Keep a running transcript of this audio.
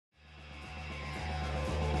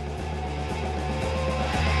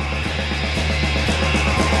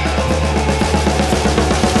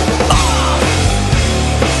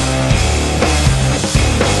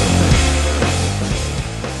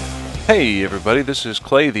Hey everybody, this is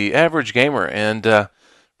Clay, the Average Gamer, and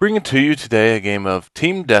bringing to you today a game of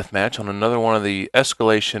Team Deathmatch on another one of the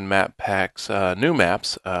Escalation map packs, new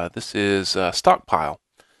maps. This is Stockpile.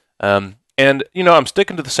 And I'm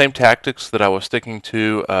sticking to the same tactics that I was sticking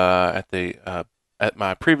to at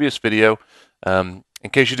my previous video. In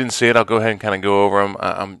case you didn't see it, I'll go ahead and kind of go over them.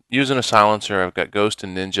 I'm using a silencer. I've got Ghost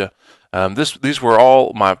and Ninja. These were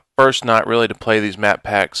all my first night really to play these map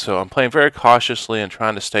packs, so I'm playing very cautiously and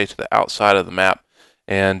trying to stay to the outside of the map,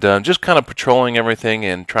 and just kind of patrolling everything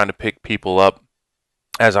and trying to pick people up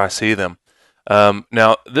as I see them.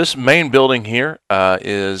 Now, this main building here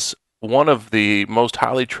is one of the most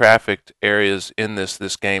highly trafficked areas in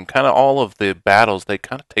this game. Kind of all of the battles, they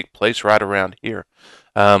kind of take place right around here.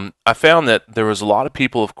 I found that there was a lot of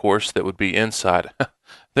people, of course, that would be inside.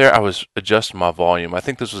 There, I was adjusting my volume. I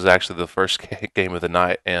think this was actually the first game of the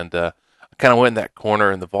night, and I kind of went in that corner,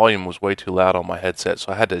 and the volume was way too loud on my headset,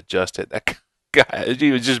 so I had to adjust it. That guy, it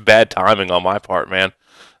was just bad timing on my part, man.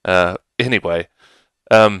 Anyway,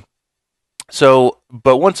 but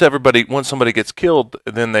once somebody gets killed,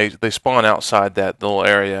 then they spawn outside that little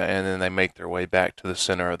area, and then they make their way back to the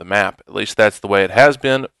center of the map. At least that's the way it has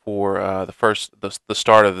been for the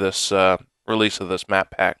start of this release of this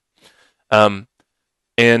map pack.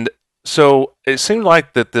 And so it seemed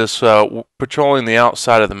like that this patrolling the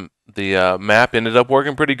outside of the map ended up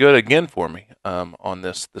working pretty good again for me on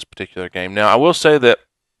this particular game. Now I will say that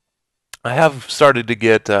I have started to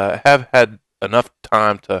get have had enough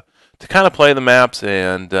time to kind of play the maps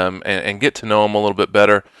and get to know them a little bit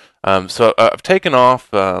better. So I've taken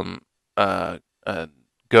off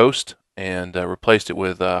Ghost and replaced it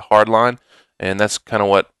with Hardline. And that's kind of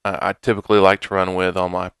what I typically like to run with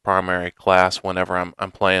on my primary class whenever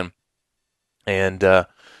I'm playing. And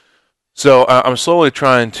so I'm slowly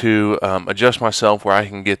trying to adjust myself where I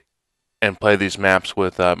can get and play these maps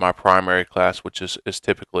with my primary class, which is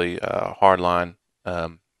typically Hardline,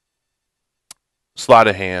 Sleight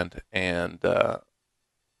of Hand, and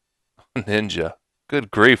Ninja.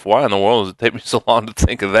 Good grief, why in the world does it take me so long to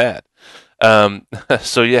think of that?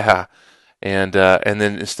 So yeah. And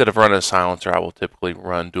then instead of running a silencer, I will typically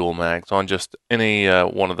run dual mags on just any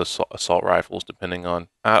one of the assault rifles, depending on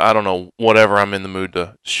I don't know, whatever I'm in the mood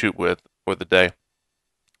to shoot with for the day.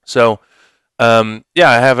 So yeah,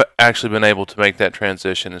 I have actually been able to make that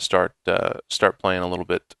transition and start playing a little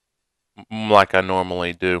bit like I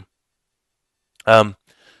normally do.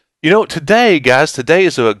 Today, guys, today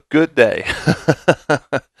is a good day.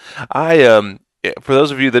 For those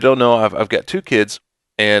of you that don't know, I've got two kids.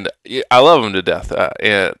 And I love them to death.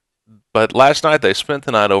 But last night they spent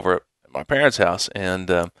the night over at my parents' house,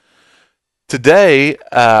 and today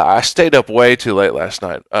I stayed up way too late last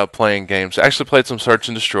night playing games. I actually played some Search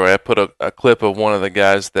and Destroy. I put a clip of one of the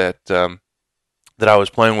guys that I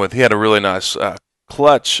was playing with. He had a really nice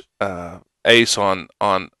clutch ace on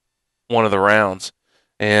one of the rounds,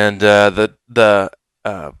 and the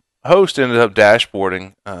host ended up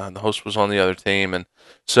dashboarding. The host was on the other team, and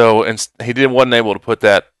so wasn't able to put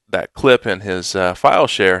that clip in his file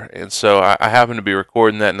share, and so I happened to be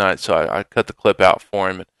recording that night, so I cut the clip out for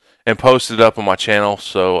him and posted it up on my channel,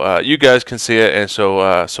 so you guys can see it, and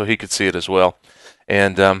so he could see it as well.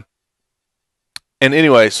 And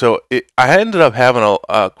anyway, so I ended up having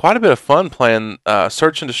quite a bit of fun playing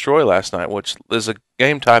Search and Destroy last night, which is a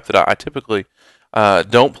game type that I typically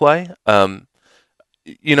don't play.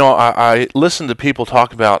 I listen to people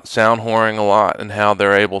talk about sound whoring a lot and how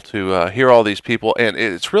they're able to hear all these people, and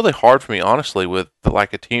it's really hard for me, honestly, with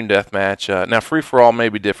like a team deathmatch. Now, free for all may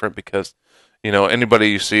be different because anybody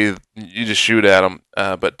you see, you just shoot at them.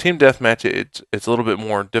 But team deathmatch, it's a little bit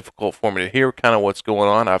more difficult for me to hear kind of what's going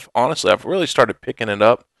on. I've really started picking it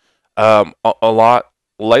up a lot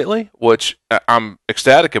lately, which I'm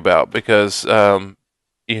ecstatic about because I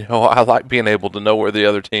like being able to know where the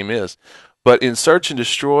other team is. But in Search and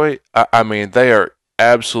Destroy, I mean, they are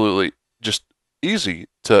absolutely just easy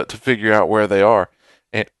to figure out where they are.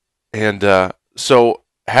 And so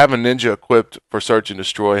having Ninja equipped for Search and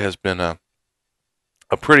Destroy has been a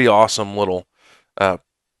pretty awesome little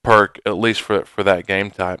perk, at least for that game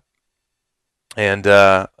type. And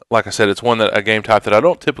like I said, it's a game type that I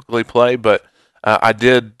don't typically play, but I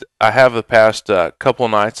have the past couple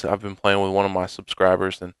of nights I've been playing with one of my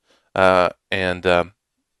subscribers, and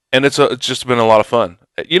it's just been a lot of fun.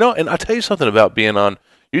 And I'll tell you something about being on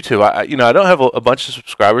YouTube. I don't have a bunch of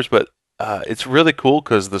subscribers, but it's really cool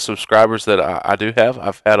because the subscribers that I do have,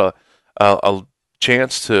 I've had a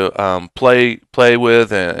chance to play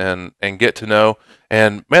with and get to know.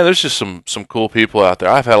 And man, there's just some cool people out there.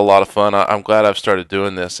 I've had a lot of fun. I'm glad I've started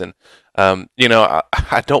doing this. And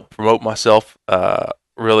I don't promote myself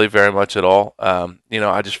really very much at all.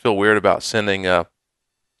 I just feel weird about sending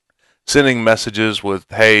messages with,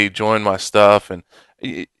 "Hey, join my stuff," and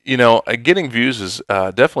getting views is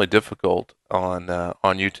definitely difficult on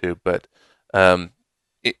YouTube. But um,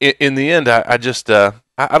 in the end, I just I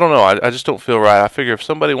don't know. I just don't feel right. I figure if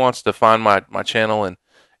somebody wants to find my channel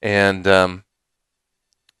and um,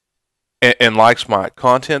 and likes my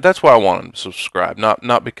content, that's why I want them to subscribe.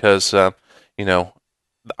 Not because you know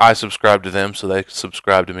I subscribe to them, so they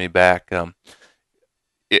subscribe to me back.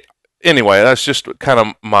 It, anyway, that's just kind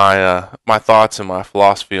of my thoughts and my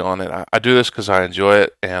philosophy on it. I do this because I enjoy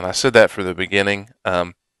it, and I said that from the beginning.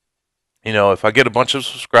 If I get a bunch of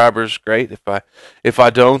subscribers, great. If I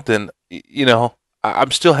don't, then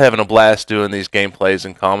I'm still having a blast doing these gameplays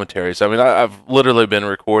and commentaries. I mean, I've literally been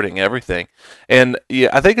recording everything, and yeah,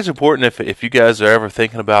 I think it's important if you guys are ever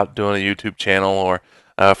thinking about doing a YouTube channel, or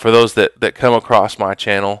for those that come across my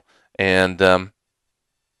channel and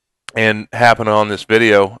happen on this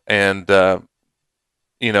video, and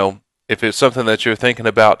if it's something that you're thinking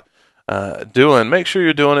about doing, make sure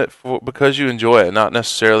you're doing it because you enjoy it, not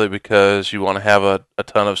necessarily because you want to have a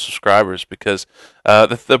ton of subscribers. Because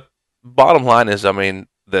the bottom line is, I mean,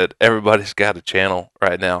 that everybody's got a channel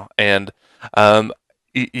right now, and a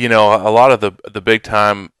lot of the big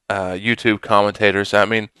time YouTube commentators, I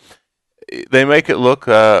mean, they make it look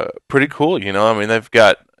pretty cool. I mean, they've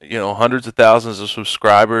got hundreds of thousands of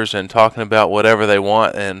subscribers and talking about whatever they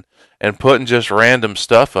want, and putting just random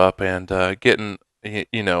stuff up, and getting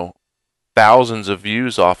thousands of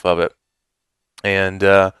views off of it, and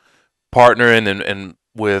partnering and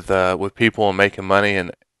with people and making money,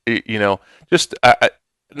 and just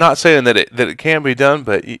not saying that it can be done,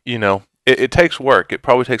 but it takes work. It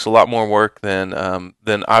probably takes a lot more work than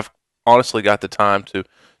I've honestly got the time to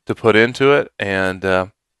put into it,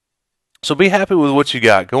 and so be happy with what you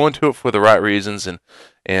got. Go into it for the right reasons,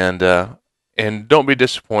 and don't be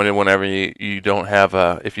disappointed whenever you don't have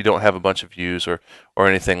if you don't have a bunch of views or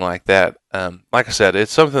anything like that. Like I said,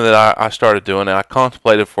 it's something that I started doing, and I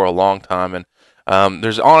contemplated for a long time, and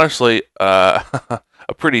there's honestly a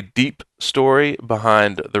pretty deep story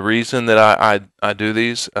behind the reason that I do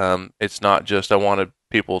these. It's not just I wanted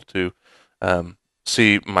people to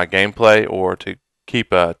see my gameplay or to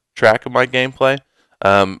keep a track of my gameplay.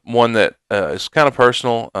 One that is kind of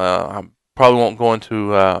personal. I probably won't go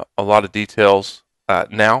into a lot of details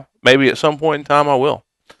now. Maybe at some point in time I will.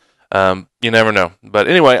 You never know. But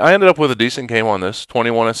anyway, I ended up with a decent game on this,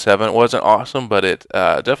 21-7. It wasn't awesome, but it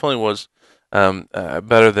definitely was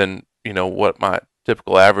better than what my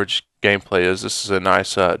typical average gameplay is. This is a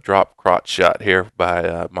nice drop crotch shot here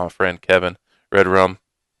by my friend Kevin Red Rum,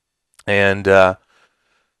 and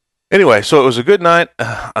anyway, so it was a good night.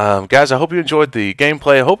 Guys, I hope you enjoyed the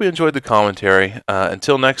gameplay. I hope you enjoyed the commentary.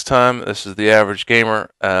 Until next time, this is The Average Gamer.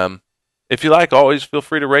 If you like, always feel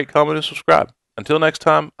free to rate, comment, and subscribe. Until next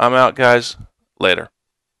time, I'm out, guys. Later.